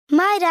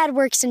My dad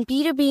works in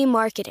B2B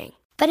marketing,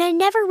 but I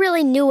never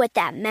really knew what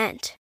that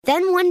meant.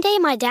 Then one day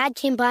my dad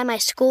came by my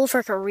school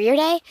for career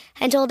day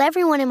and told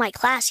everyone in my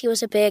class he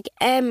was a big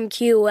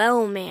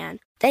MQL man.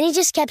 Then he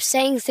just kept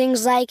saying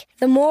things like,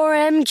 the more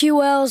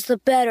MQLs, the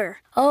better,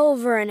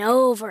 over and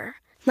over.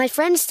 My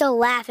friends still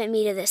laugh at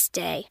me to this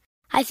day.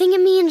 I think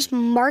it means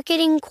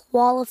marketing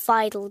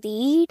qualified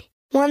lead.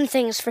 One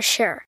thing's for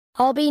sure.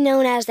 I'll be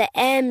known as the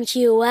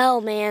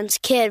MQL man's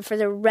kid for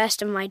the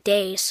rest of my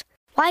days.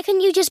 Why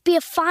couldn't you just be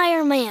a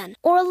fireman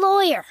or a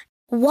lawyer?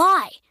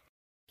 Why?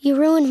 You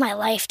ruined my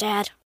life,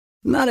 Dad.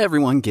 Not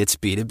everyone gets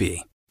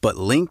B2B, but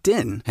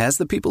LinkedIn has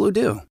the people who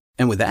do.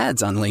 And with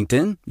ads on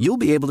LinkedIn, you'll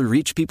be able to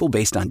reach people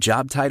based on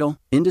job title,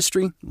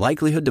 industry,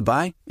 likelihood to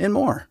buy, and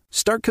more.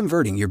 Start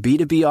converting your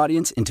B2B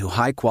audience into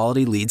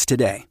high-quality leads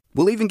today.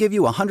 We'll even give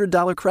you a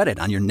 $100 credit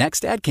on your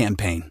next ad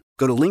campaign.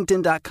 Go to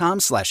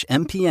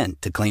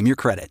linkedin.com/MPN to claim your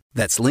credit.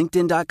 That's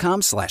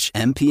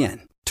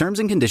linkedin.com/MPN. Terms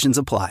and conditions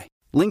apply.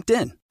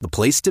 LinkedIn, the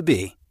place to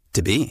be,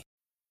 to be.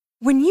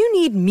 When you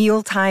need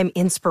mealtime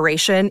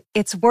inspiration,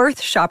 it's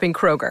worth shopping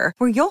Kroger,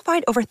 where you'll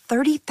find over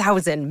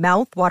 30,000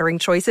 mouth-watering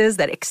choices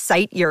that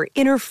excite your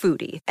inner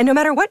foodie. And no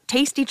matter what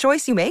tasty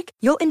choice you make,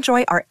 you'll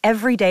enjoy our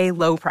everyday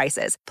low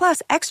prices,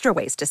 plus extra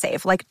ways to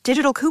save, like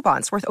digital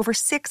coupons worth over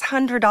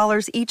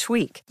 $600 each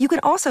week. You can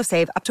also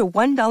save up to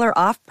 $1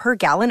 off per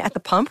gallon at the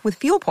pump with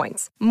fuel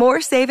points.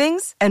 More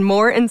savings and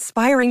more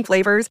inspiring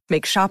flavors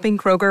make shopping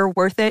Kroger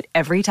worth it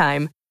every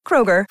time.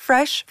 Kroger,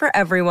 fresh for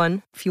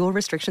everyone. Fuel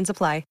restrictions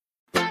apply.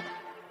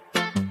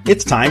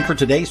 It's time for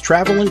today's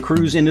travel and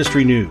cruise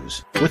industry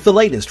news. With the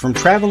latest from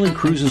travel and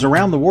cruises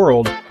around the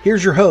world,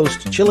 here's your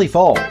host, Chillie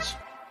Falls.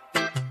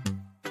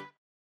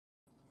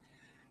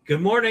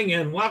 Good morning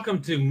and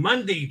welcome to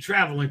Monday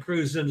Travel and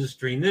Cruise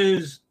Industry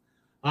News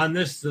on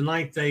this, the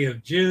 9th day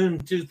of June,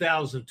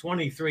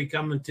 2023,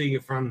 coming to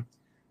you from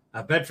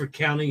Bedford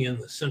County in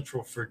the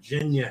Central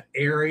Virginia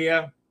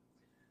area.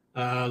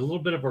 A little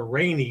bit of a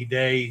rainy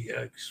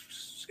day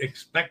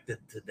expected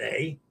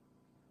today.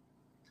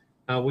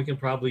 We can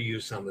probably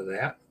use some of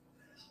that.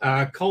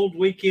 Cold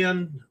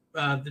weekend.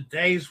 The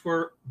days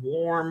were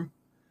warm,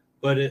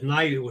 but at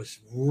night it was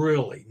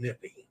really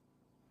nippy.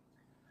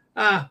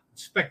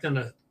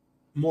 Expecting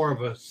more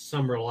of a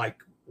summer-like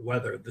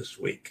weather this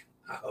week,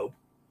 I hope.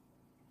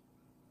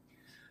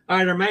 All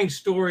right, our main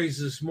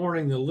stories this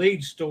morning. The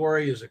lead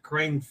story is a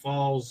crane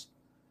falls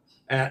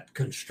at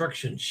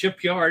construction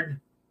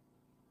shipyard.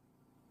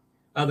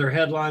 Other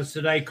headlines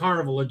today: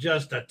 Carnival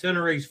adjusts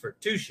itineraries for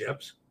 2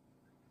 ships.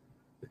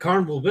 The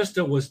Carnival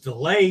Vista was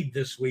delayed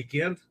this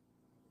weekend.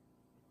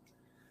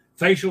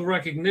 Facial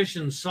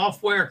recognition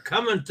software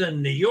coming to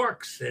New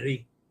York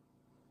City.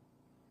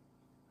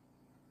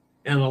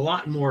 And a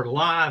lot more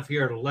live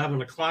here at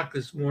 11 o'clock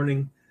this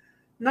morning.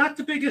 Not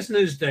the biggest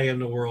news day in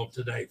the world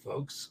today,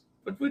 folks,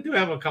 but we do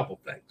have a couple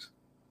things.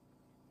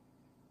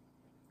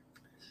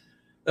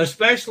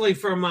 Especially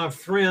for my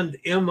friend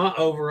Emma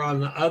over on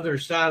the other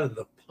side of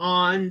the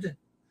pond.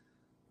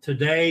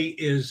 Today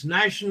is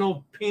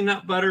National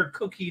Peanut Butter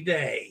Cookie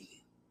Day.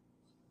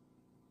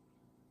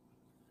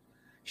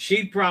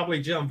 She'd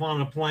probably jump on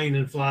a plane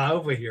and fly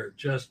over here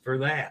just for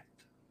that.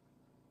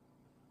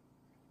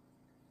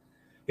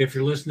 If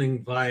you're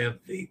listening via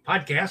the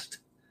podcast,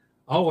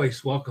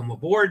 always welcome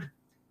aboard.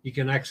 You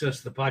can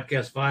access the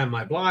podcast via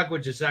my blog,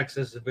 which is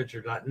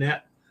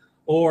accessadventure.net,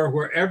 or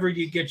wherever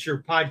you get your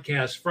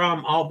podcasts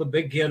from, all the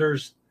big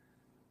hitters,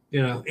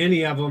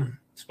 any of them.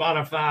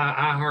 Spotify,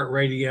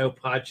 iHeartRadio,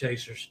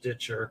 Podchaser,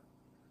 Stitcher,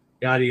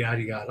 yada,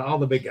 yada, yada. All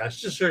the big guys.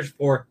 Just search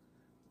for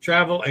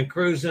Travel and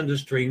Cruise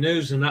Industry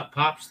News, and up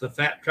pops the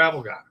Fat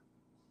Travel Guy.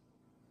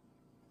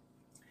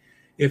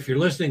 If you're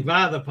listening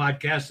via the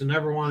podcast and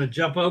ever want to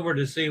jump over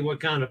to see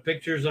what kind of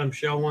pictures I'm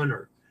showing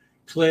or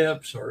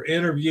clips or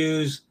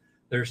interviews,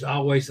 there's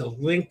always a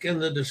link in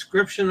the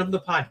description of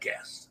the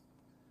podcast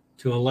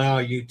to allow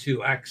you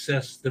to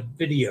access the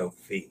video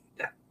feed.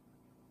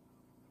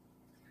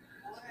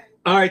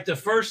 All right, the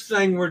first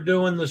thing we're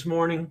doing this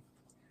morning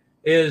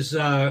is we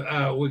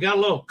got a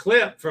little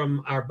clip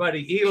from our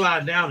buddy Eli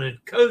down in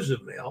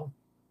Cozumel.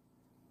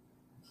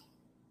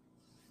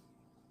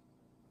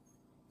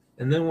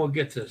 And then we'll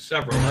get to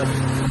several others.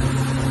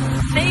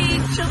 Hey,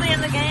 Chillie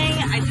and the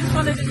gang. I just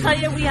wanted to tell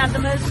you we had the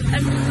most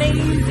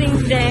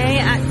amazing day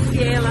at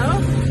Cielo.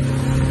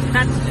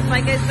 That's,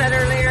 like I said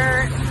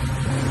earlier,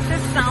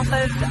 just south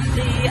of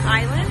the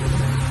island.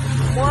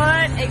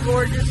 What a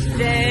gorgeous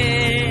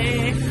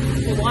day.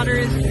 The water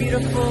is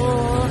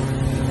beautiful.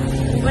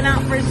 We went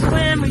out for a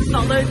swim. We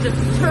saw loads of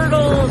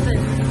turtles and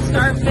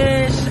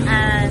starfish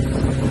and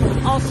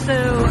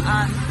also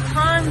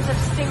tons of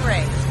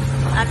stingrays.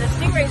 And the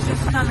stingrays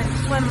just come and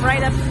swim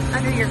right up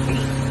under your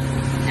feet.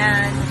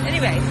 And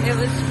anyway, it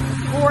was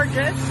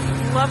gorgeous,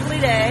 lovely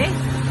day.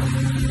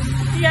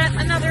 Yet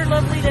another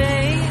lovely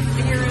day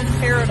here in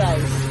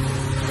paradise.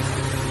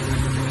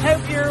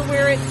 Hope you're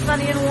where it's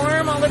sunny and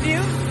warm, all of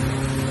you.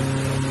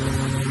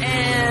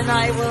 And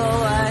I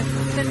will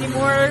send you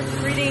more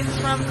greetings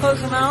from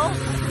Cozumel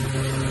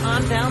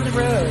on down the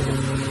road.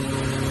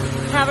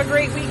 Have a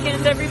great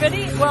weekend,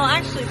 everybody. Well,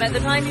 actually, by the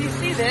time you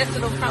see this,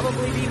 it'll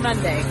probably be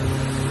Monday.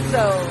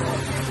 So,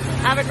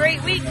 have a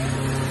great week.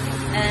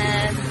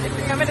 And if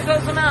you're coming to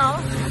Cozumel,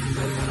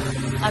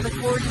 I look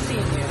forward to seeing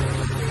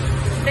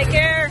you. Take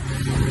care.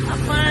 Have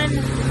fun.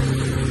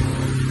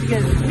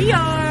 Because we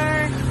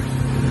are.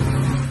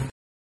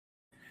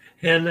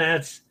 And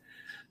that's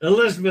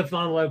Elizabeth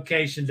on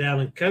location down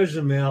in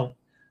Cozumel.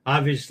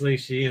 Obviously,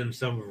 she and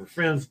some of her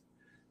friends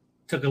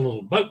took a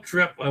little boat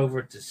trip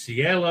over to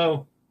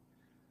Cielo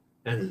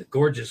and the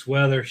gorgeous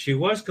weather. She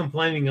was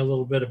complaining a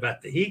little bit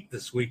about the heat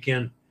this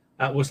weekend.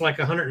 It was like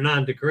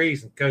 109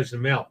 degrees in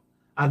Cozumel.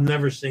 I've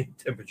never seen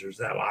temperatures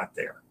that hot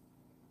there.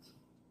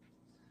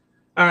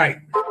 All right.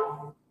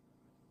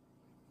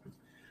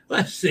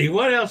 Let's see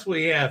what else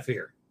we have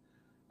here.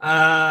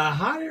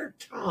 Hot Air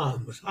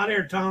Tom. Was Hot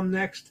Air Tom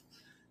next?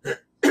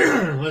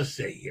 Let's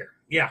see here.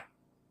 Yeah.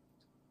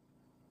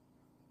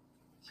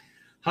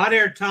 Hot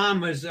Air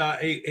Tom is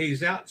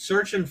he's out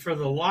searching for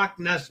the Loch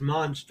Ness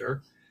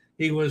Monster.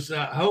 He was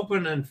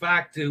hoping, in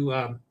fact,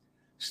 to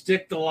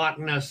stick the Loch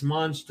Ness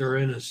Monster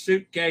in a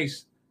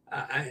suitcase.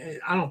 I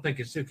don't think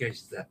his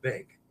suitcase is that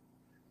big.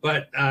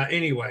 But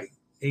anyway,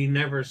 he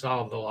never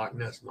saw the Loch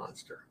Ness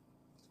Monster.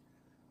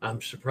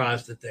 I'm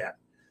surprised at that.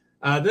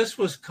 This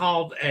was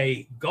called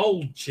a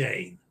gold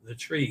chain, the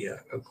tree,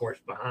 of course,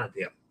 behind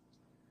him.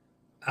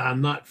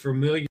 I'm not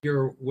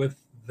familiar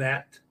with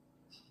that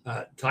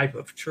type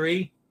of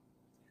tree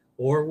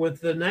or with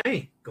the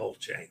name gold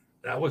chain.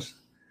 That was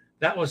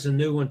a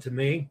new one to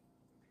me.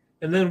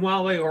 And then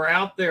while they were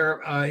out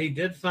there, he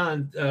did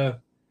find,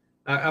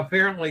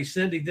 apparently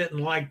Cindy didn't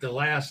like the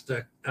last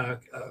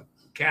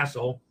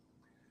castle.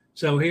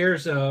 So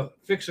here's a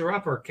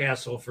fixer-upper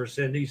castle for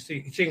Cindy.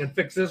 She can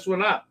fix this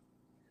one up.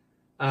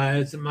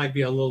 It might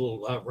be a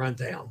little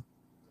rundown.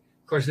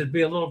 Of course, it'd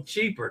be a little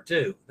cheaper,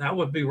 too. That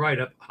would be right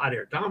up Hot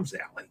Air Tom's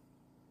alley.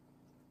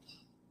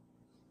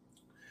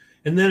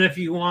 And then if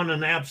you want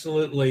an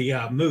absolutely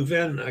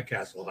move-in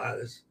castle,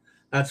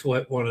 that's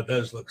what one of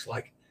those looks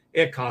like.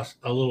 It costs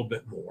a little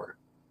bit more.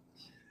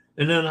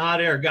 And then Hot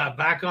Air got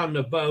back on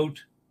the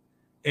boat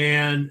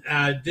and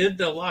did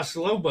the Los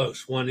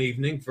Lobos one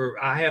evening.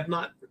 I have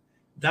not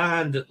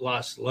dined at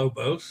Los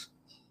Lobos.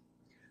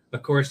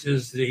 Of course,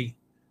 is the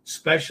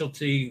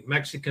specialty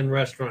Mexican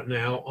restaurant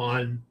now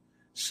on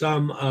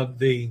some of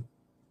the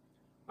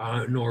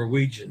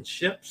Norwegian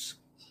ships.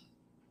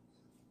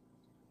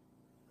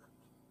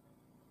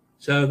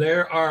 So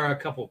there are a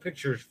couple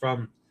pictures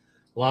from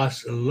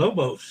Los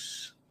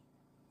Lobos.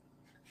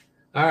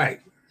 All right.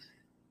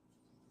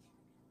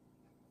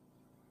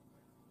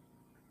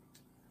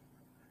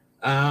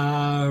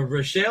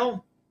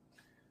 Rochelle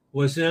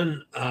was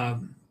in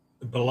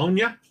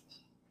Bologna.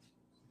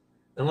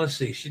 And let's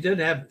see, she did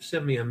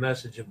send me a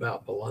message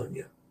about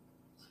Bologna.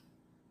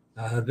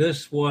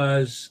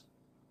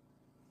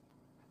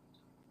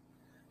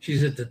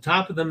 She's at the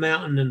top of the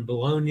mountain in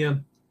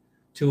Bologna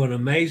to an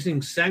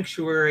amazing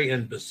sanctuary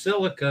and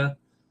basilica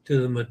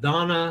to the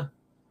Madonna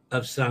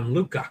of San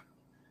Luca,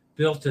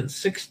 built in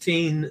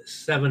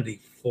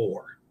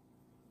 1674.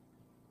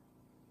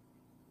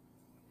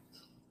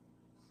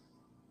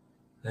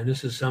 And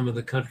this is some of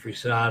the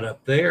countryside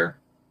up there.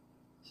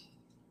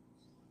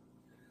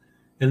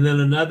 And then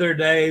another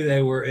day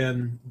they were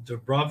in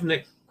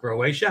Dubrovnik,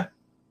 Croatia.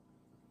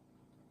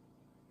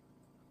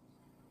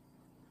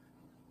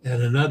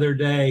 And another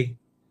day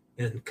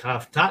in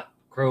Kavtat,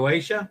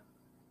 Croatia,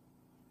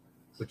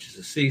 which is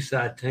a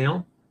seaside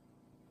town.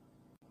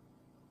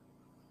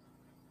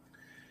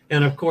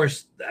 And of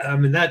course, I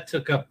mean, that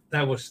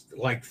was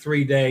like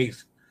 3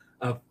 days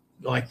of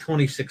like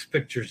 26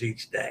 pictures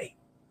each day.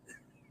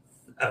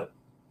 Oh.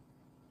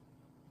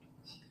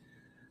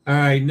 All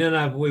right, and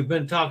then we've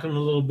been talking a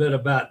little bit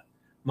about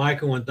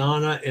Michael and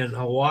Donna in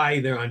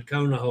Hawaii. They're on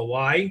Kona,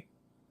 Hawaii.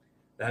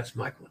 That's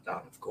Michael and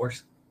Donna, of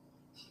course.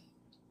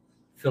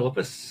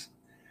 Philippus.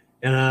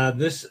 And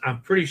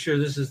I'm pretty sure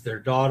this is their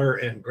daughter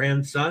and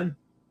grandson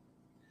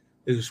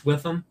who's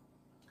with them.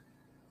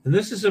 And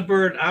this is a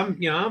bird. I'm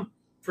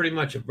pretty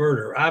much a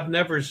birder. I've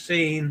never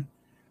seen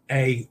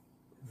a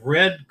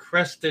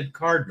red-crested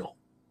cardinal.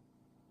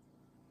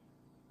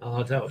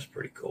 Oh, that was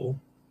pretty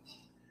cool.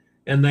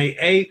 And they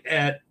ate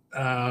at,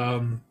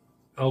 oh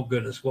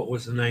goodness, what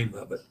was the name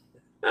of it?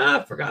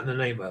 I've forgotten the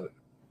name of it.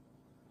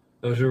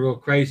 It was a real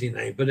crazy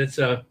name, but it's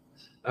a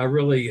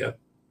really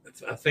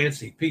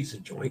fancy pizza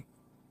joint.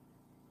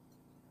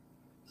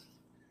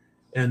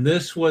 And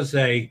this was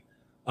a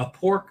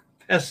pork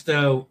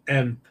pesto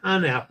and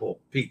pineapple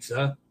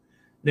pizza.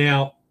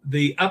 Now,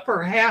 the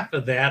upper half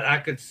of that I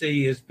could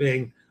see as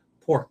being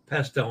pork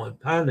pesto and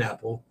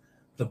pineapple.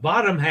 The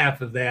bottom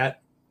half of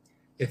that,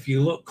 if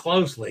you look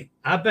closely,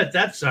 I bet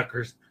that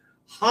sucker's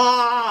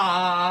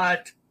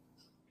hot.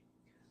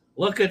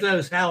 Look at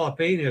those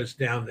jalapenos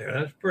down there.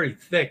 That's pretty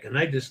thick. And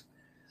I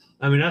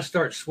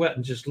start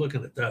sweating just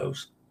looking at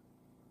those.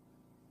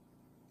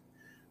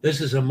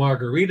 This is a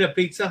margarita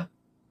pizza.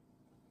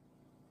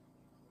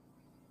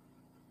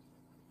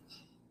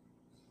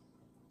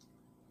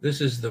 This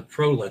is the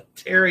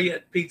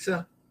proletariat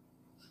pizza.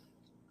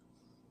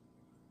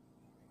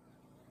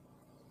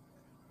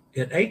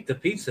 it ate the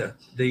pizza.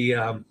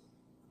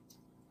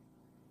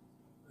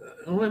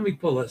 Let me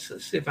pull this,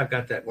 see if I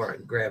got that where I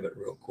can grab it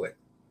real quick.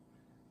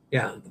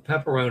 Yeah, the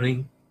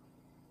pepperoni.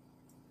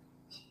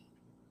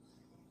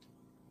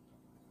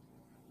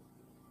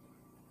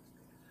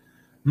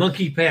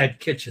 Monkey Pad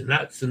Kitchen.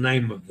 That's the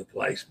name of the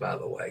place, by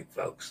the way,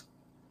 folks.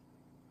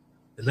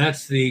 And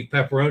that's the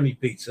pepperoni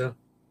pizza.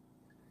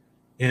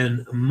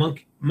 And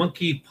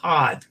Monkey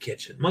Pod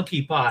Kitchen.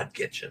 Monkey Pod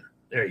Kitchen.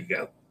 There you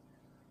go.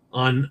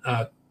 And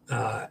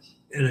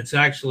it's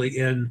actually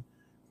in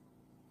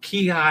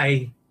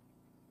Kihei,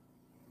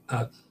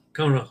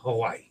 Kona,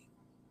 Hawaii.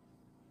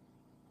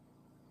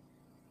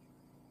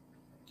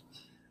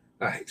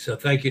 All right, so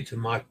thank you to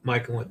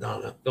Michael and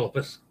Donna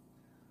Philippus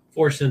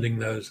for sending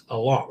those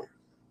along.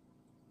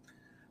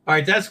 All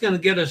right, that's going to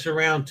get us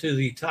around to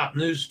the top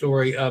news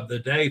story of the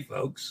day,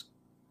 folks.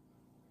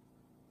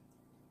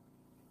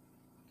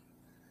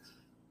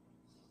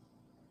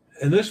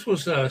 And this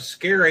was a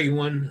scary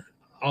one,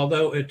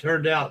 although it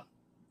turned out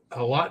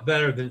a lot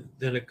better than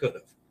it could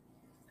have.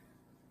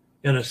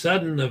 In a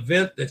sudden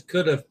event that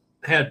could have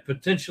had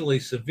potentially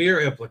severe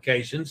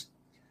implications,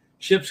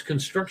 ship's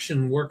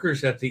construction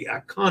workers at the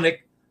iconic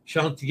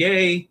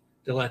Chantier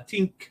de la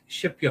Tinque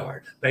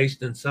shipyard,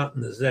 based in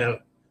Saint-Nazaire,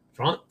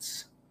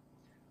 France,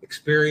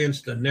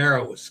 experienced a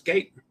narrow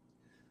escape.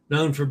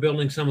 Known for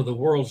building some of the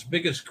world's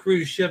biggest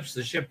cruise ships,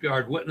 the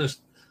shipyard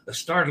witnessed a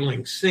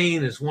startling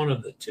scene as one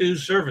of the two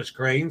service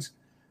cranes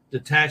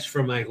detached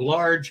from a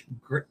large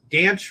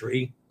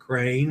gantry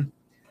crane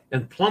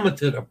and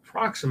plummeted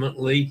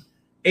approximately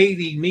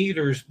 80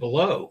 meters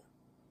below.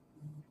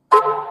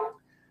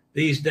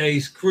 These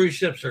days, cruise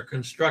ships are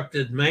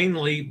constructed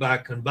mainly by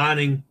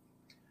combining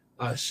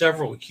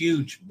several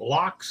huge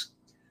blocks,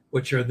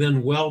 which are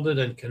then welded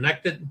and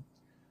connected.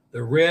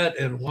 The red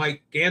and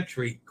white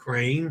gantry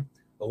crane,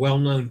 a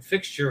well-known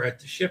fixture at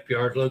the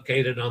shipyard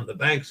located on the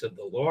banks of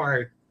the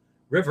Loire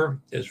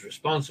River, is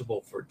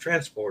responsible for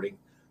transporting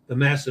the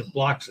massive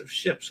blocks of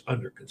ships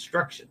under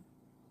construction.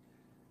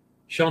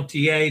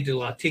 Chantier de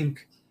la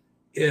Tinque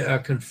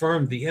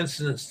confirmed the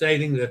incident,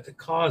 stating that the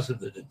cause of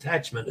the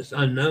detachment is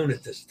unknown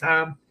at this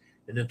time.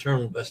 An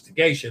internal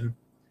investigation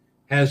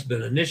has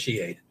been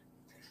initiated.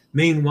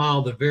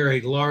 Meanwhile, the very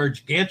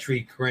large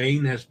gantry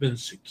crane has been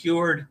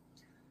secured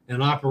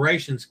and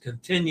operations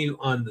continue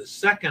on the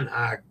second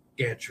high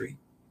gantry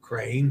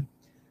crane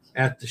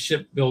at the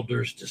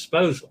shipbuilder's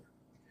disposal.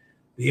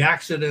 The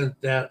accident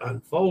that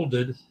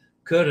unfolded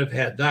could have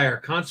had dire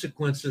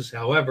consequences.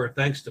 However,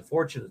 thanks to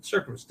fortunate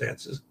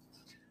circumstances,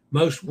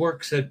 most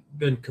works had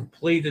been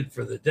completed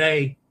for the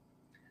day.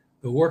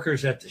 The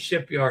workers at the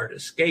shipyard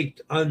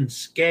escaped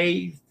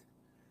unscathed,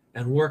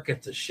 and work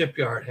at the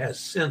shipyard has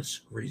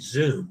since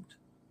resumed.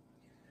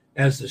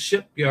 As the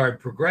shipyard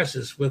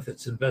progresses with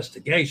its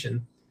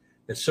investigation,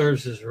 it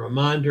serves as a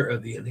reminder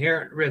of the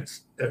inherent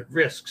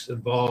risks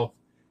involved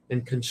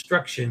in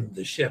constructing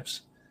the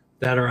ships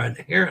that are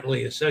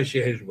inherently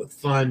associated with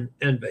fun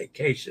and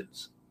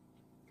vacations.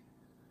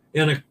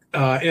 In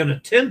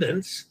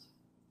attendance,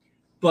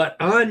 but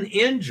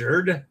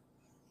uninjured,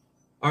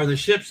 are the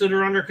ships that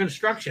are under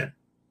construction.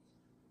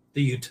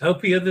 The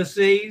Utopia of the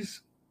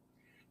Seas,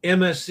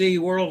 MSC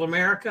World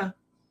America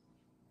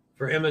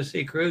for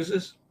MSC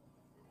Cruises,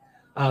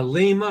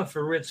 Lima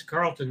for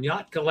Ritz-Carlton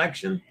Yacht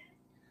Collection,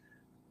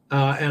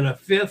 and a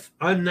fifth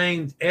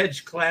unnamed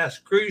Edge-class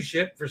cruise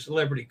ship for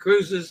Celebrity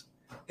Cruises,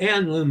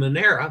 and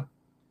Luminera,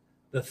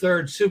 the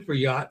third super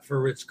yacht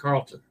for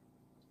Ritz-Carlton.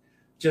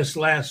 Just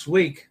last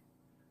week,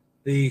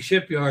 the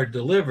shipyard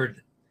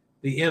delivered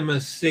the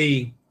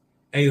MSC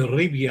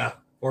Euribia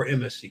for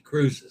MSC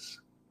Cruises.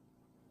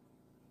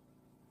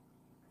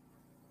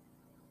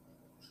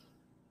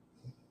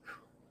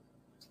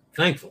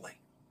 Thankfully,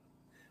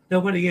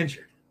 nobody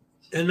injured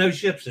and no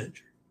ships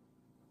injured,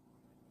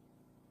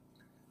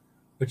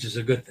 which is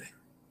a good thing.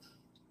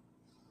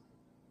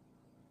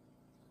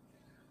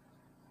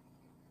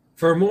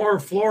 For more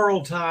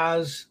floral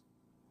ties,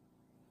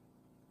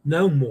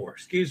 no more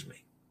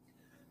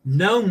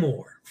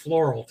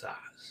floral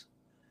ties,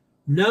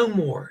 no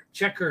more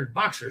checkered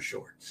boxer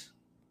shorts,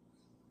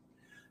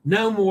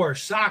 no more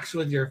socks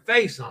with your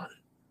face on it.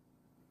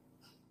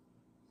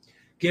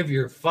 Give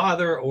your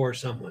father or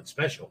someone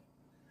special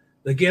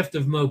the gift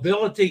of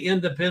mobility,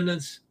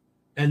 independence,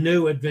 and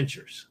new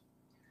adventures.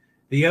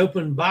 The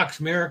Open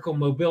Box Miracle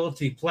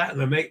Mobility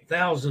Platinum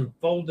 8000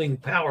 folding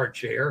power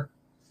chair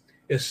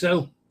is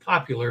so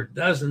popular,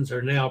 dozens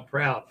are now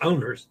proud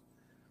owners,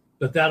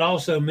 but that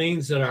also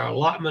means that our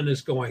allotment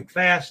is going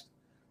fast.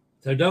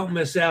 So don't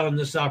miss out on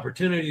this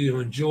opportunity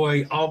to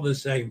enjoy all the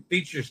same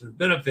features and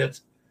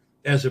benefits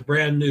as a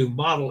brand new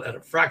model at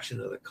a fraction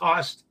of the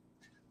cost,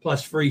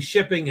 plus free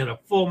shipping and a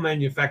full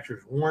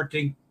manufacturer's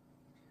warranty.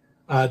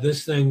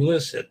 This thing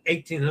lists at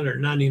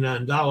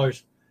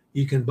 $1,899.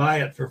 You can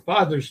buy it for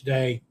Father's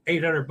Day,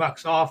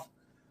 $800 off,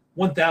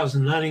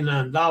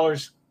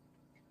 $1,099.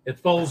 It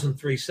folds in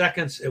 3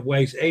 seconds. It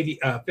weighs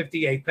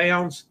 58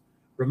 pounds,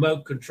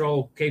 remote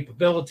control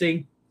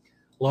capability,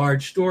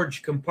 large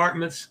storage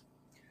compartments.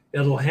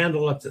 It'll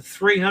handle up to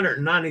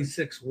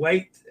 396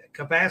 weight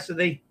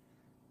capacity.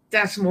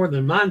 That's more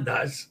than mine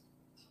does.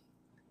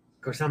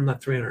 Of course, I'm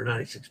not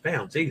 396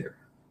 pounds either.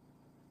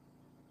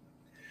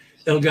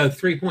 It'll go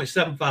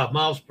 3.75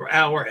 miles per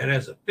hour and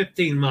has a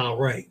 15-mile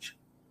range.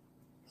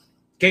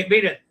 Can't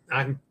beat it.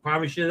 I can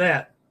promise you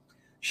that.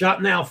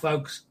 Shop now,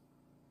 folks.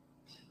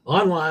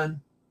 Online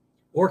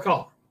or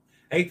call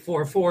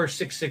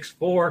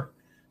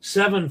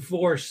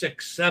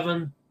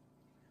 844-664-7467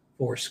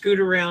 for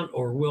Scootaround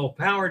or Will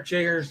Power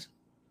Chairs.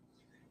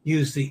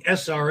 Use the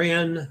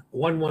SRN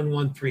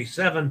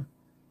 11137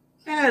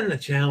 and the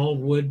channel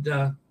would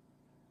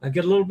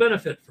get a little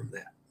benefit from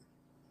that.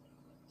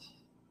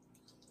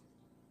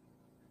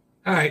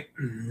 All right,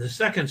 the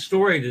second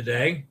story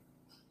today.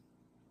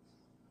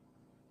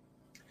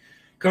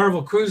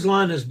 Carnival Cruise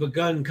Line has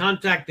begun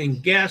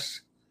contacting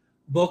guests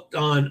booked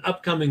on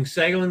upcoming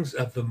sailings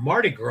of the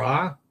Mardi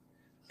Gras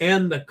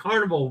and the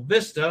Carnival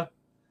Vista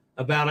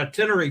about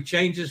itinerary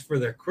changes for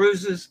their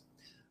cruises.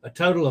 A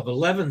total of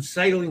 11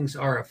 sailings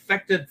are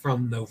affected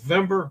from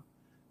November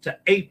to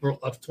April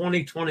of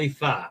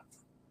 2025.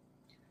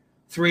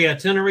 3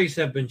 itineraries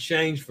have been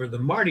changed for the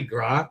Mardi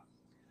Gras,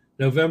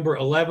 November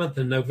 11th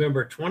and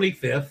November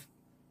 25th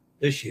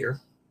this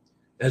year,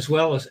 as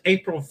well as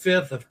April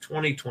 5th of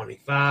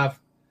 2025.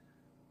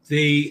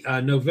 The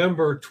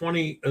November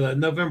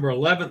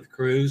 11th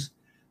cruise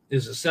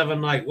is a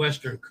 7-night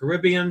Western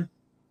Caribbean,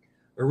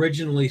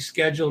 originally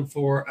scheduled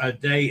for a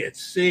day at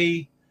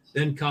sea,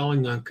 then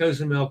calling on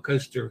Cozumel,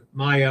 Costa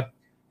Maya,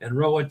 and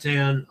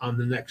Roatan on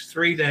the next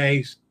 3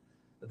 days,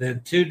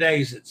 then 2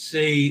 days at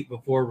sea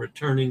before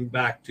returning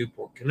back to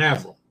Port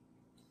Canaveral.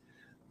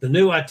 The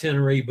new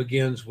itinerary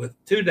begins with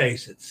 2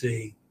 days at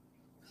sea.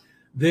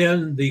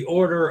 Then the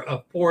order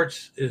of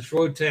ports is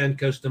Roatan,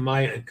 Costa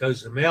Maya, and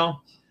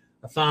Cozumel.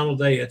 A final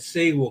day at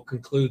sea will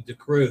conclude the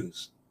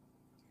cruise.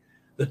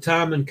 The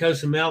time in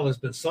Cozumel has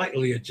been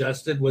slightly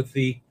adjusted with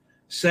the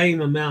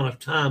same amount of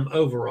time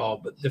overall,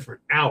 but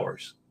different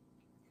hours.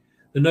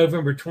 The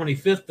November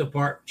 25th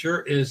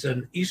departure is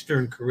an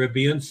Eastern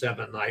Caribbean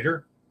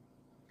 7-nighter,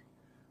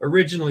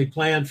 originally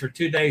planned for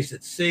 2 days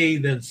at sea,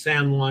 then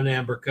San Juan,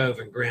 Amber Cove,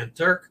 and Grand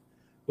Turk,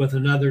 with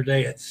another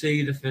day at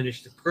sea to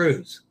finish the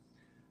cruise.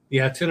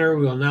 The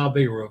itinerary will now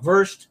be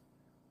reversed,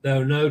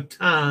 though no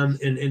time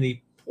in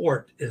any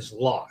port is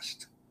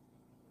lost.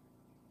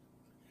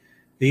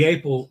 The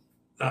April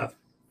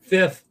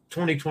 5th,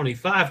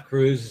 2025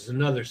 cruise is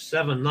another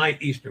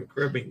 7-night Eastern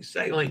Caribbean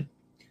sailing,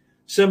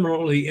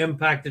 similarly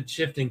impacted,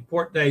 shifting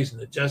port days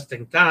and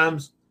adjusting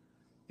times.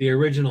 The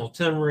original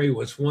itinerary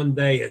was 1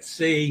 day at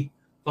sea,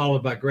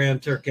 followed by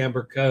Grand Turk,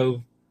 Amber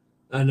Cove,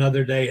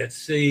 another day at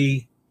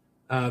sea,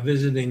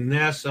 visiting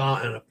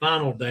Nassau, and a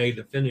final day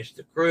to finish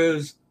the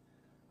cruise.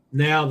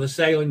 Now the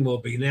sailing will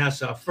be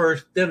Nassau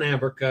first, then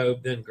Amber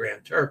Cove, then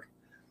Grand Turk.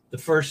 The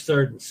first,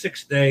 third, and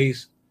 6th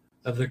days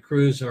of the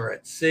cruise are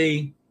at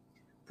sea.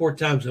 Port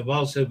times have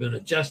also been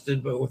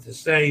adjusted, but with the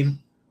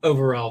same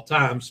overall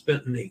time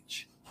spent in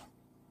each.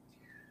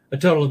 A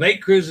total of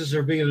 8 cruises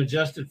are being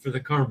adjusted for the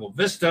Carnival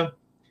Vista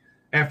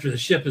after the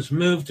ship is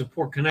moved to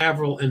Port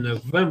Canaveral in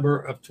November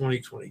of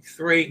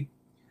 2023.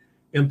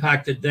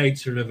 Impacted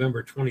dates are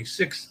November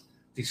 26th,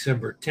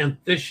 December 10th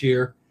this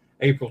year,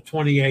 April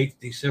 28th,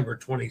 December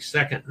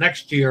 22nd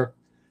next year,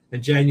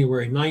 and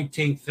January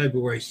 19th,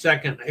 February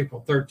 2nd,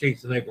 April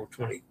 13th, and April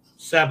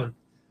 27th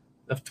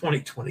of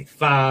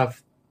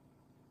 2025.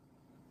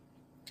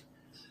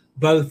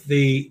 Both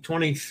the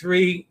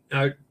 23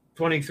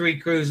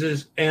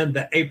 cruises and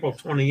the April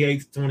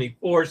 28th,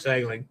 24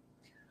 sailing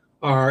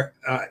are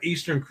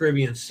Eastern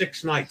Caribbean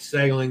 6-night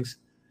sailings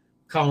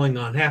calling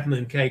on Half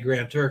Moon Cay,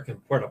 Grand Turk,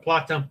 and Puerto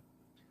Plata.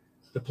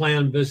 The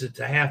planned visit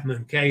to Half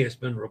Moon Cay has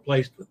been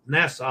replaced with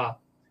Nassau,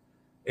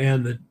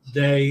 and the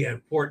day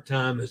and port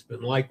time has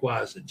been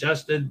likewise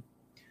adjusted.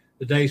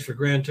 The days for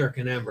Grand Turk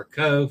and Amber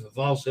Cove have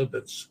also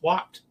been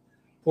swapped,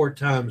 port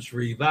times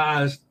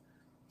revised,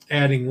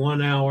 adding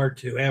 1 hour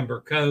to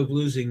Amber Cove,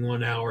 losing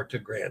 1 hour to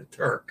Grand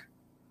Turk.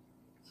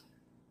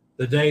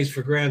 The days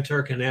for Grand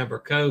Turk and Amber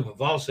Cove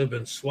have also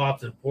been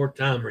swapped and port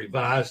time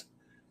revised,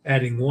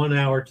 adding 1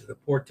 hour to the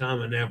port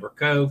time in Amber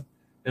Cove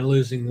and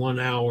losing 1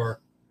 hour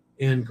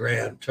in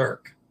Grand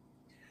Turk.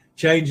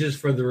 Changes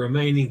for the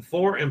remaining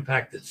 4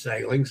 impacted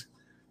sailings,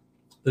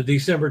 the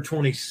December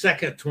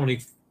 22nd,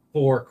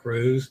 24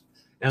 cruise,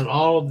 and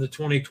all of the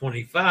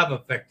 2025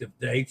 effective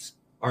dates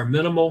are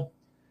minimal.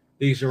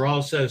 These are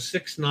also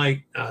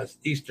 6-night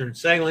Eastern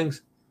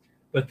sailings,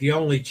 but the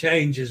only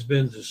change has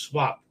been to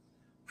swap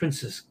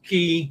Princess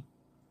Key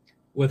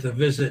with a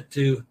visit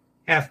to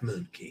Half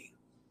Moon Cay.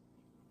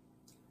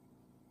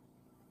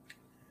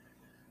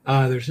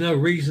 There's no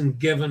reason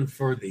given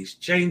for these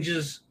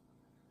changes.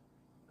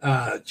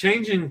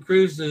 Changing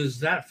cruises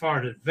that far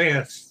in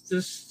advance,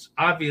 this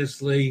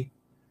obviously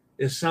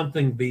is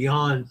something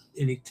beyond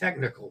any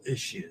technical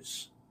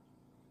issues.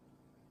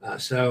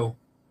 So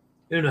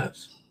who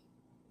knows?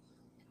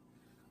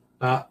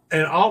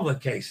 In all the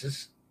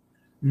cases,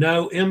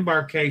 no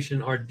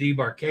embarkation or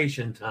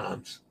debarkation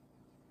times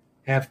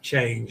have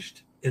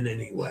changed in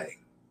any way.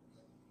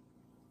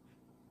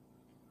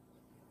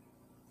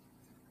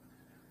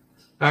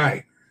 All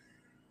right.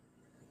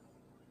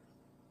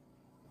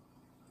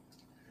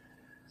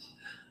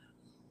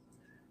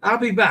 I'll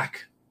be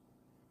back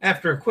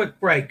after a quick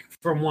break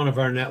from one of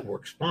our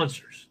network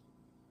sponsors.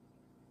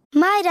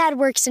 My dad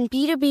works in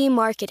B2B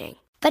marketing,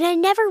 but I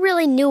never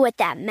really knew what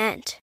that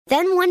meant.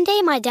 Then one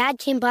day my dad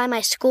came by my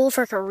school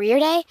for career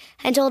day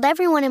and told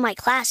everyone in my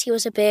class he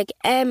was a big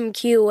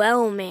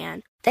MQL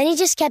man. Then he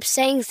just kept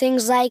saying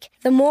things like,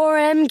 the more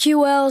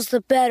MQLs,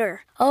 the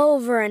better,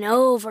 over and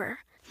over.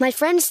 My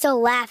friends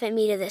still laugh at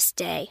me to this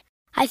day.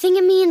 I think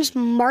it means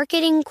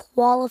marketing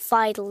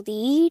qualified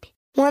lead.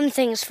 One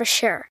thing's for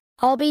sure.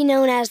 I'll be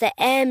known as the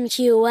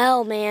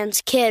MQL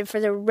man's kid for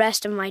the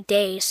rest of my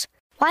days.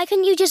 Why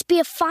couldn't you just be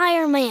a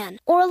fireman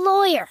or a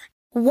lawyer?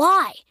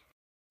 Why?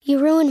 You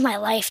ruined my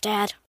life,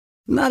 Dad.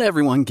 Not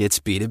everyone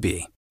gets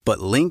B2B, but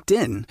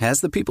LinkedIn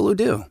has the people who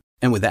do.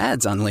 And with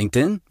ads on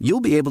LinkedIn,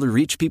 you'll be able to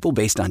reach people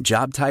based on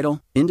job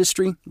title,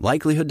 industry,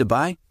 likelihood to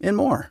buy, and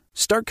more.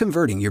 Start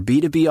converting your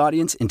B2B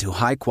audience into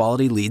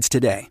high-quality leads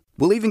today.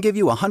 We'll even give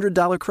you a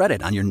 $100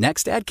 credit on your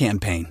next ad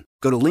campaign.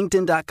 Go to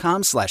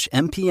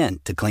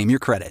linkedin.com/MPN to claim your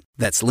credit.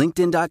 That's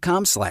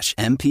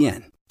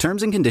linkedin.com/MPN.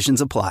 Terms and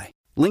conditions apply.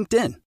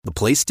 LinkedIn, the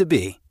place to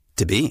be,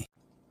 to be.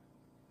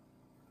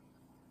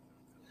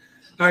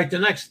 All right, the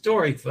next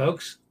story,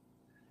 folks,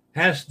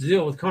 has to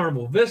deal with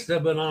Carnival Vista,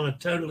 but on a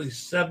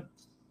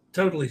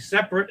totally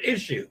separate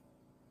issue.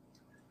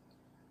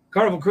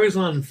 Carnival Cruise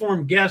Line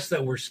informed guests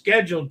that were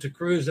scheduled to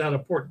cruise out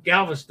of Port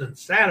Galveston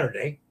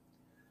Saturday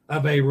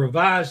of a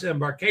revised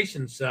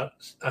embarkation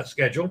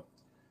schedule.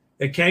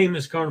 It came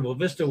as Carnival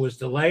Vista was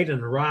delayed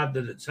and arrived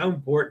at its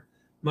home port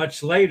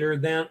much later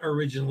than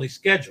originally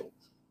scheduled.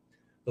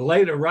 The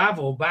late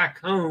arrival back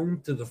home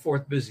to the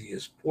fourth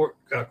busiest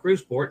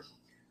cruise port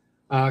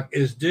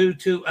is due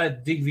to a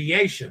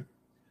deviation.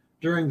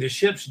 During the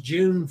ship's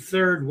June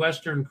 3rd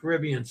Western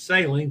Caribbean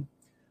sailing,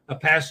 a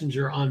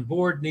passenger on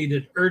board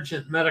needed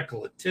urgent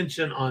medical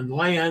attention on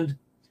land,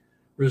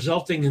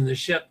 resulting in the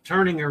ship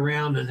turning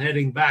around and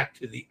heading back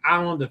to the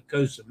island of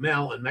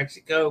Cozumel in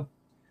Mexico.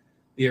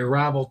 The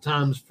arrival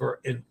times for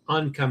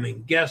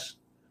oncoming guests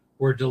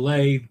were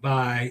delayed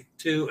by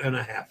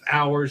 2.5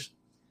 hours.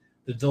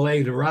 The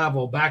delayed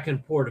arrival back in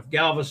Port of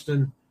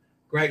Galveston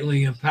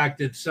greatly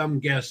impacted some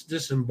guests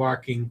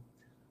disembarking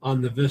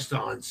on the Vista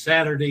on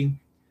Saturday.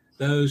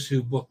 Those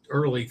who booked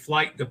early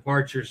flight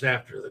departures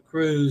after the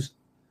cruise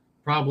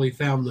probably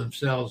found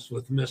themselves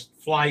with missed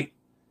flight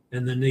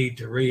and the need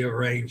to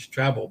rearrange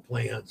travel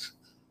plans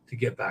to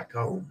get back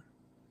home.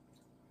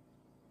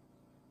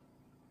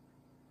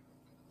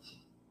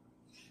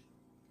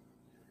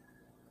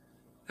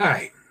 All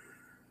right.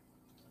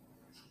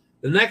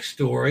 The next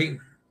story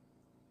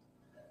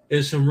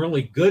is some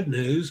really good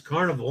news.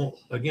 Carnival,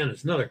 again,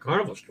 it's another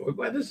Carnival story.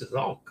 Boy, this is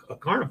all a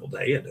Carnival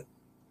day, isn't it?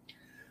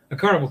 A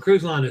Carnival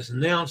Cruise Line has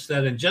announced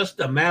that in just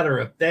a matter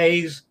of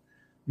days,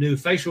 new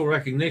facial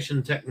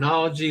recognition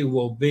technology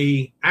will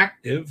be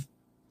active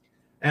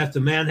at the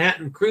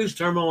Manhattan Cruise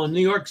Terminal in New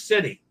York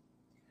City.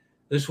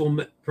 This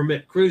will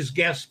permit cruise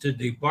guests to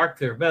debark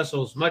their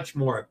vessels much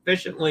more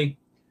efficiently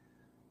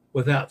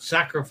without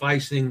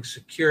sacrificing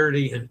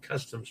security and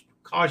customs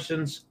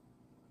precautions.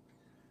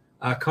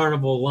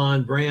 Carnival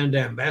Line brand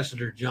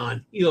ambassador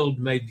John Heald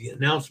made the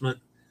announcement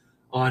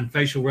on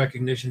facial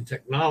recognition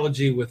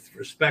technology with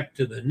respect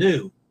to the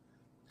new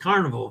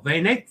Carnival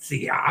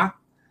Venezia,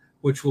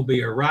 which will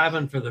be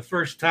arriving for the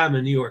first time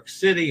in New York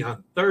City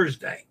on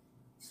Thursday.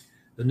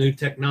 The new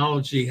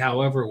technology,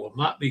 however, will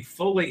not be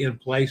fully in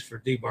place for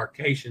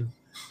debarkation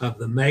of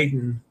the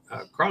maiden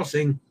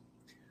crossing,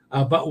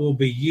 but will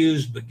be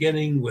used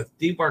beginning with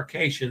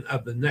debarkation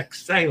of the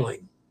next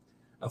sailing,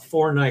 a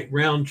 4-night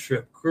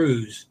round-trip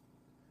cruise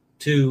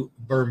to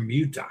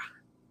Bermuda.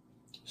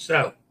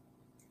 So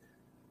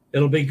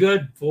it'll be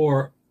good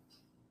for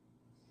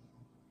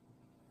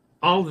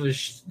all of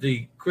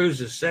the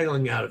cruises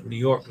sailing out of New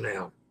York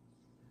now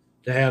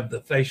to have the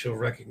facial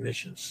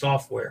recognition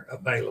software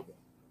available.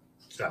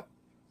 So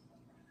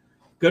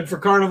good for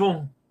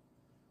Carnival,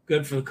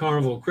 good for the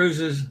Carnival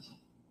cruises,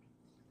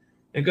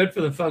 and good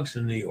for the folks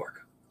in New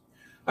York.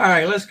 All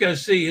right, let's go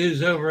see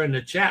who's over in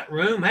the chat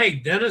room. Hey,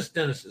 Dennis.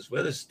 Dennis is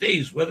with us.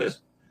 Steve's with us.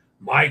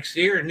 Mike's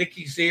here.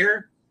 Nikki's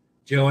here.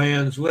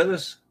 Joanne's with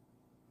us.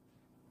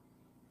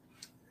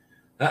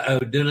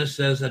 Dennis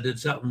says I did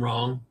something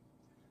wrong.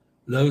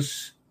 The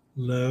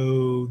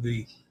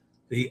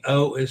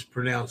O is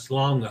pronounced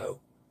long O.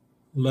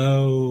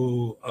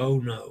 No.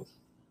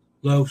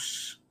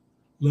 Los.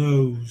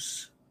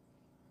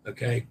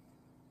 Okay.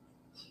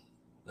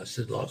 I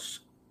said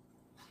los.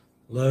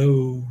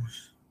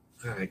 Los.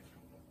 All right.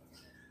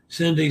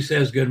 Cindy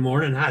says good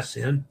morning. Hi,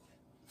 Cindy.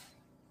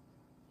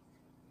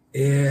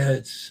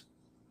 It's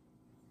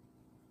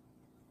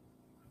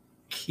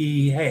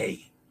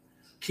Kihei.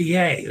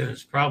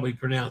 It's probably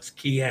pronounced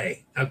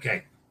Kihei.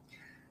 Okay.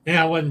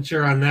 Yeah, I wasn't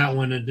sure on that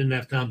one and didn't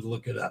have time to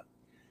look it up.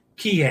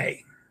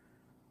 Kihei.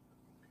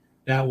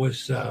 That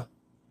was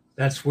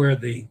that's where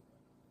the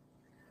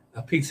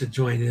pizza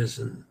joint is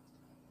in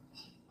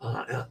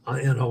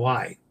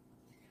Hawaii.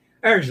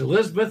 There's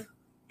Elizabeth.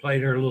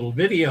 played her little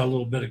video a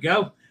little bit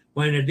ago.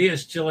 Buenos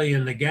dias, Chile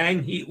and the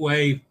gang. Heat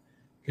wave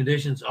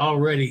conditions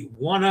already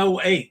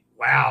 108.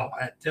 Wow,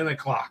 at 10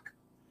 o'clock.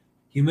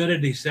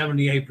 Humidity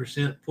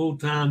 78%. Pool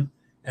time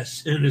as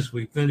soon as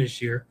we finish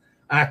here.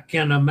 I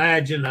can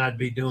imagine I'd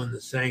be doing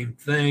the same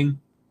thing.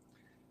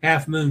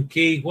 Half Moon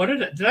Key. What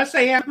did I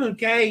say? Half Moon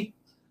K?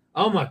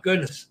 Oh my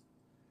goodness.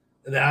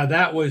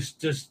 That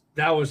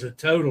was a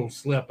total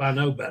slip. I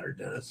know better,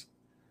 Dennis.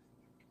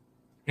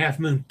 Half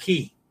Moon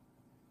Key.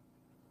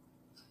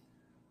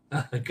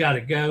 I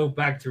gotta go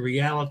back to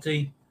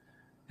reality.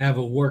 Have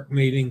a work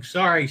meeting.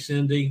 Sorry,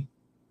 Cindy.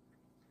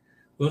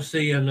 We'll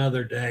see you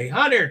another day.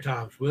 Hot Air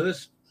Tom's with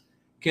us.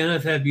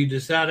 Kenneth, have you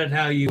decided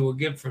how you will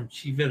get from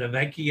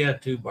Civitavecchia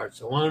to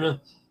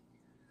Barcelona?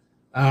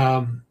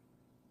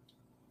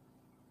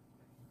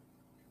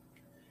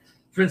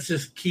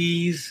 Princess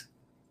Keys.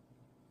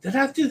 Did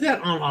I do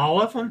that on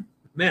all of them?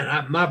 Man,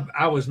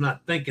 I was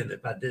not thinking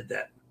if I did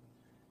that,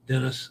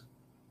 Dennis.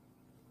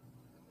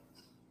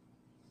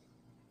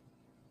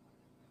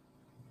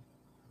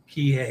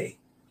 Kihei,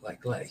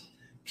 like lay.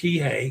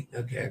 Kihei.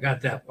 Okay, I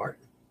got that part.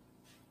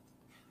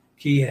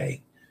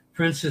 Kihei.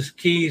 Princess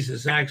Keys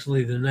is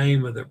actually the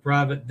name of the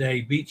private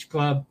day beach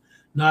club,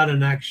 not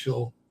an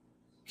actual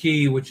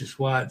key, which is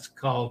why it's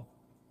called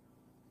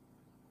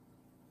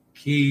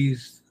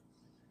Keys.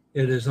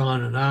 It is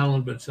on an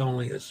island, but it's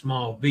only a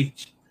small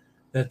beach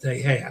that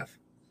they have.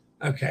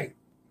 Okay.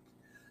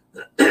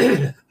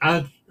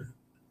 I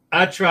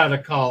try to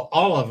call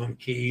all of them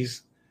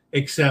Keys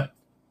except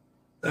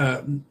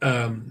Royal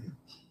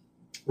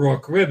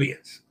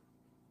Caribbean's,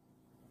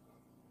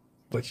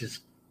 which is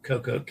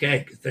Coco K,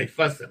 because they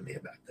fuss at me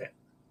about that.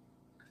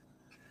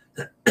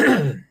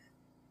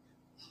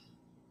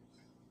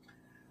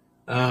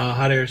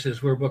 Hot Air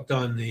says we're booked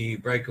on the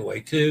Breakaway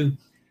 2.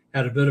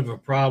 Had a bit of a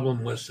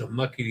problem with some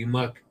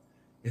muckety-muck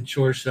and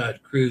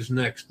shoreside cruise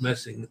next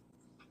messing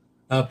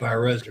up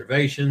our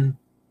reservation.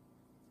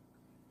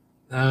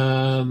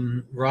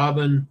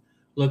 Robin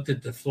looked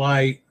at the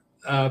flight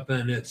up,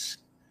 and it's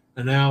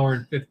an hour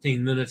and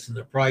 15 minutes, and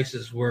the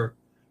prices were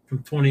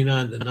from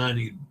 $29 to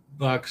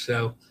 $90.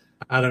 So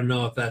I don't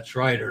know if that's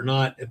right or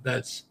not. If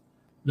that's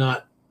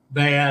not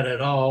bad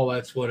at all,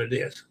 that's what it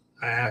is.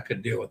 I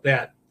could deal with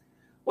that.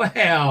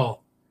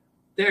 Well,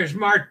 there's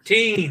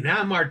Martine.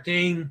 Hi,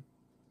 Martine.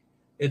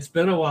 It's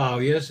been a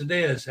while. Yes, it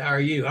is. How are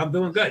you? I'm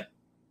doing good.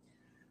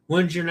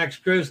 When's your next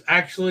cruise?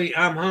 Actually,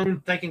 I'm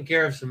home taking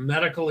care of some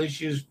medical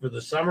issues for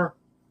the summer.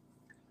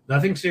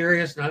 Nothing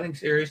serious.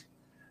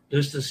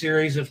 Just a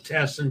series of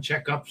tests and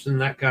checkups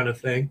and that kind of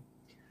thing.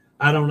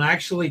 I don't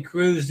actually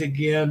cruise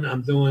again.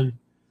 I'm doing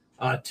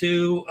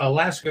 2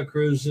 Alaska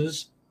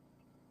cruises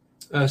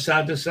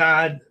side to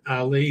side.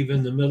 I'll leave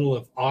in the middle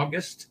of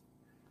August.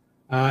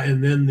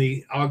 And then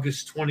the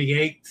August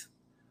 28th,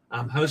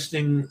 I'm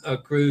hosting a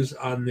cruise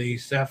on the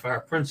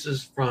Sapphire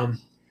Princess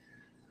from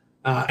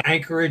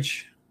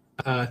Anchorage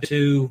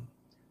to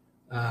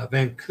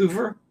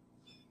Vancouver.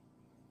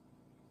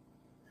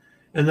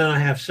 And then I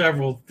have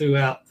several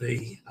throughout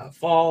the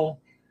fall.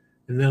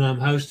 And then I'm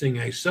hosting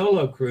a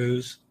solo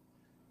cruise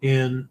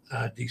in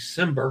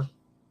December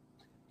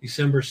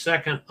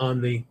 2nd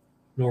on the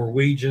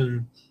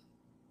Norwegian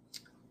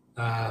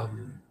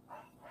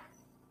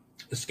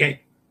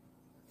Escape.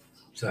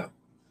 So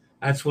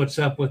that's what's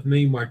up with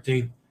me,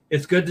 Martine.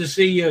 It's good to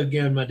see you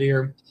again, my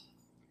dear.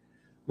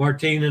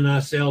 Martine and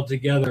I sailed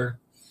together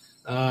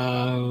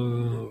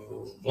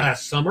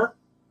last summer.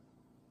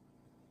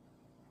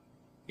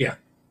 Yeah,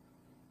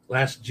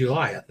 last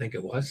July, I think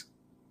it was.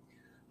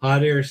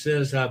 Hot Air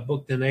says I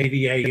booked an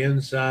ADA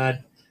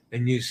inside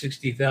and used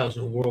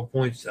 60,000 world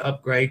points to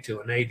upgrade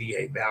to an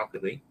ADA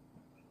balcony.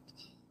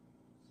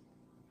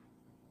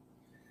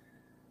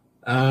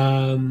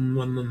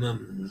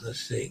 Let's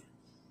see.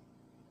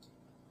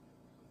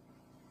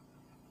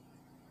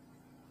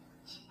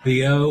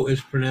 The O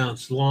is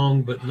pronounced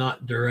long, but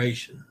not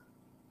duration.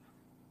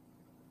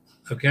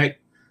 Okay.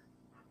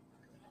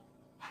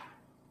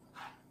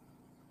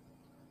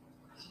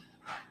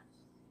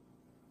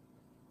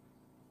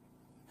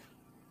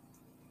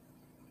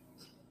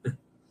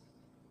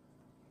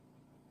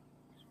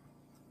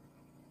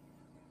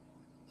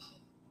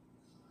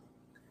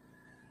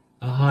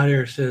 A Hot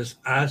Air says,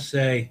 I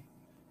say,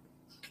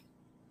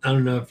 I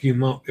don't know if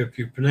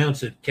you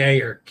pronounce it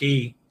K or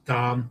Key,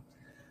 Tom,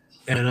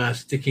 and I'm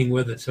sticking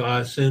with it. So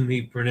I assume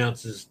he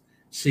pronounces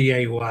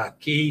C-A-Y,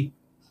 Key.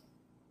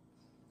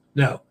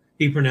 No,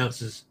 he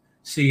pronounces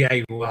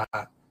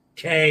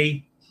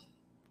C-A-Y-K,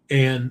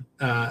 and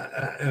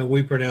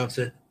we pronounce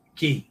it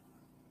Key.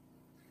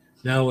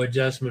 No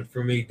adjustment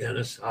for me,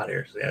 Dennis. Hot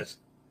Air says.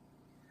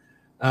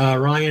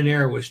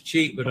 Ryanair was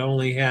cheap, but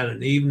only had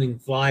an evening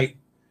flight.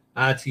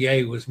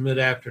 ITA was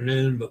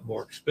mid-afternoon, but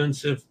more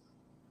expensive.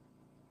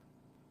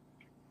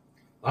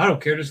 I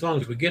don't care as long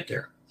as we get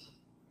there.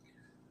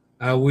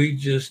 We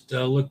just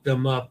looked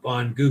them up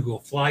on Google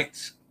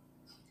Flights.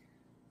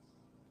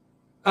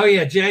 Oh,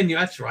 yeah,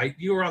 January. That's right.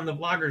 You were on the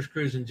Bloggers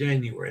Cruise in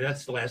January.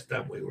 That's the last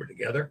time we were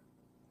together.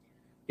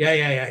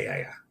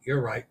 Yeah.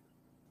 You're right.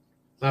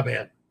 My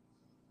bad.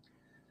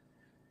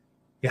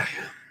 Yeah.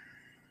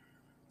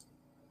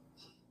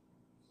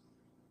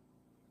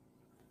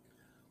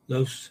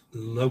 Los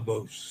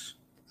Lobos.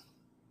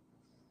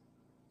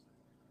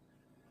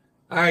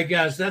 All right,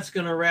 guys, that's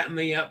going to wrap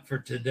me up for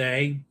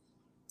today.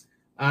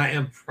 I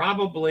am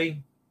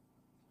probably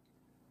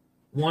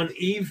one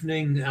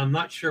evening, I'm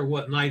not sure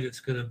what night it's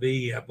going to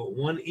be yet, but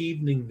one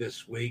evening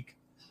this week,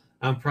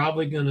 I'm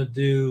probably going to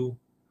do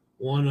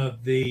one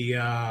of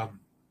the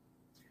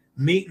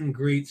meet and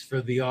greets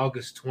for the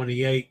August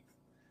 28th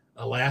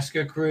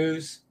Alaska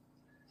cruise.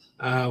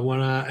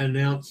 When I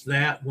announce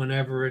that,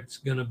 whenever it's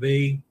going to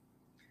be,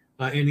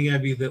 any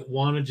of you that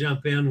want to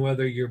jump in,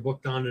 whether you're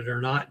booked on it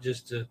or not,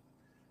 just to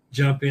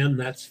jump in,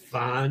 that's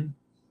fine.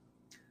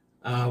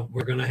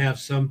 We're going to have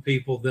some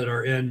people that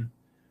are in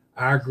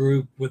our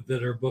group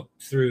that are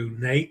booked through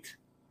Nate,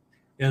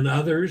 and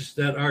others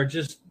that are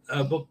just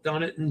booked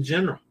on it in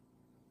general,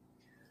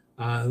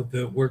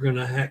 that we're going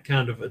to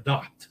kind of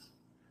adopt.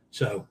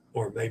 So,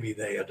 or maybe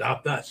they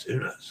adopt us, who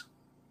knows?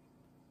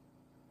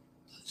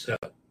 So,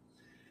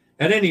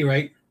 at any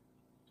rate,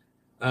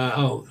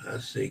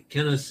 let's see.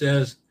 Kenneth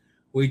says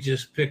we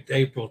just picked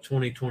April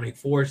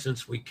 2024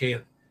 since we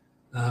can't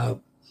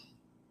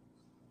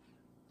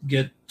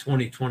get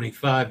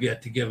 2025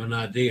 yet to give an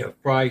idea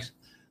of price,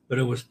 but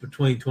it was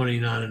between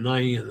 29 and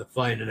 90 and the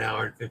flight an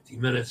hour and 50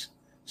 minutes.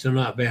 So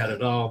not bad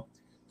at all.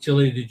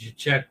 Chili, did you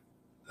check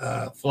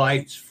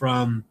flights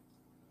from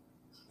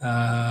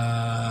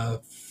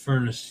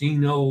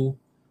Fernandino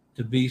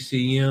to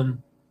BCM?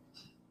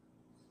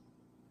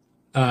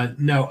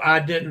 No, I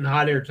didn't.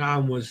 Hot Air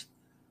Tom was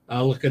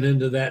looking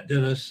into that,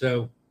 Dennis.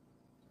 So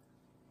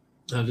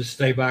I'll just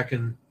stay back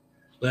and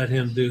let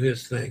him do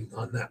his thing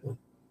on that one.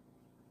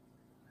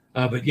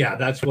 But yeah,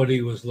 that's what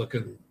he was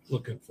looking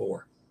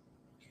for.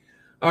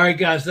 All right,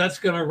 guys, that's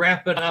going to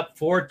wrap it up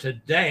for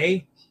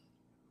today.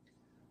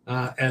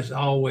 As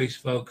always,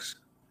 folks,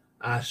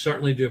 I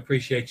certainly do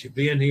appreciate you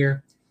being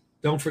here.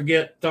 Don't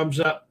forget, thumbs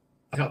up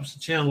helps the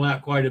channel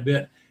out quite a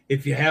bit.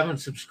 If you haven't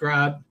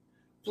subscribed,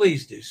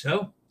 please do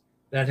so.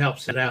 That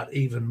helps it out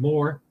even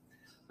more.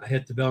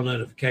 Hit the bell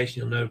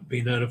notification. You'll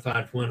be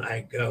notified when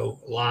I go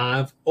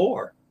live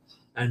or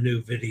a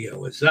new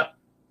video is up.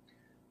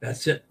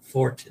 That's it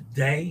for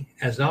today.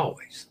 As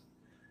always,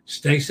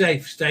 stay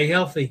safe, stay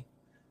healthy,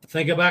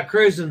 think about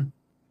cruising,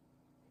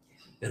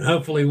 and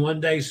hopefully one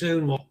day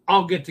soon we'll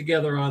all get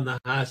together on the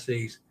high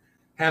seas.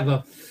 Have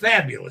a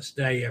fabulous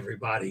day,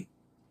 everybody.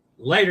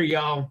 Later,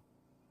 y'all.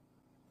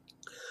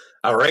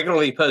 I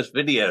regularly post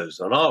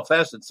videos on all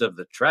facets of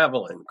the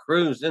travel and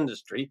cruise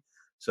industry.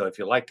 So if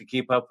you like to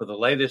keep up with the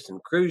latest in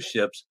cruise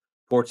ships,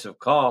 ports of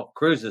call,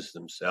 cruises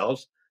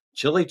themselves,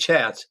 chilly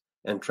chats,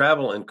 and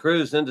travel and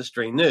cruise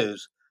industry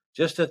news,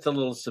 just hit the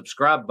little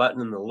subscribe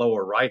button in the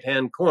lower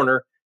right-hand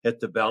corner. Hit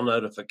the bell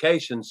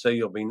notification so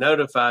you'll be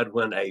notified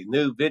when a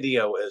new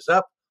video is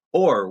up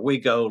or we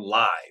go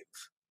live.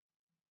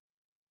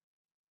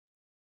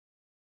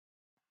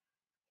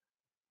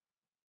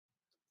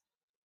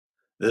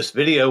 This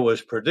video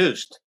was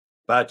produced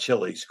by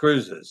Chili's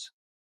Cruises.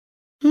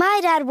 My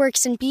dad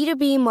works in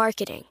B2B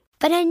marketing,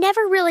 but I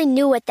never really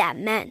knew what that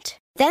meant.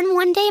 Then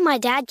one day my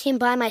dad came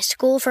by my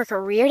school for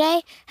career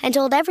day and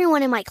told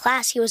everyone in my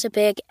class he was a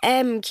big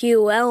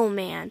MQL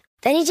man.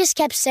 Then he just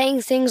kept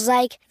saying things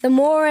like, the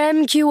more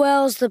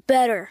MQLs, the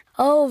better,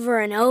 over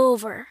and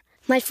over.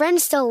 My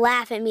friends still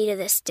laugh at me to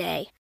this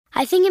day.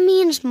 I think it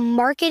means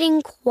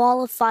marketing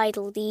qualified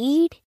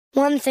lead.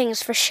 One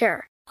thing's for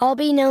sure. I'll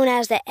be known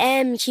as the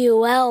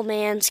MQL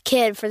man's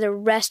kid for the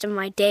rest of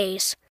my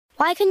days.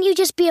 Why couldn't you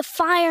just be a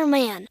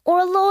fireman or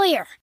a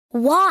lawyer?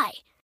 Why?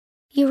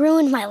 You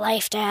ruined my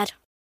life, Dad.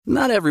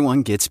 Not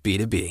everyone gets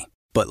B2B,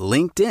 but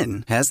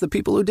LinkedIn has the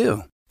people who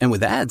do. And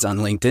with ads on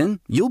LinkedIn,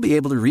 you'll be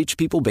able to reach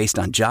people based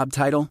on job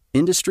title,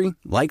 industry,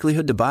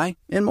 likelihood to buy,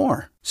 and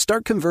more.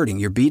 Start converting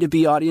your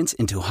B2B audience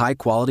into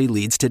high-quality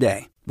leads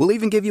today. We'll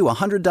even give you a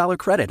 $100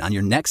 credit on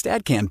your next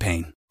ad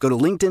campaign. Go to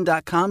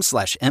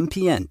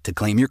linkedin.com/MPN to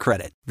claim your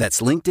credit.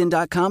 That's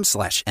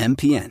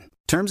linkedin.com/MPN.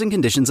 Terms and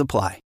conditions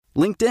apply.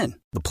 LinkedIn,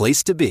 the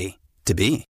place to be.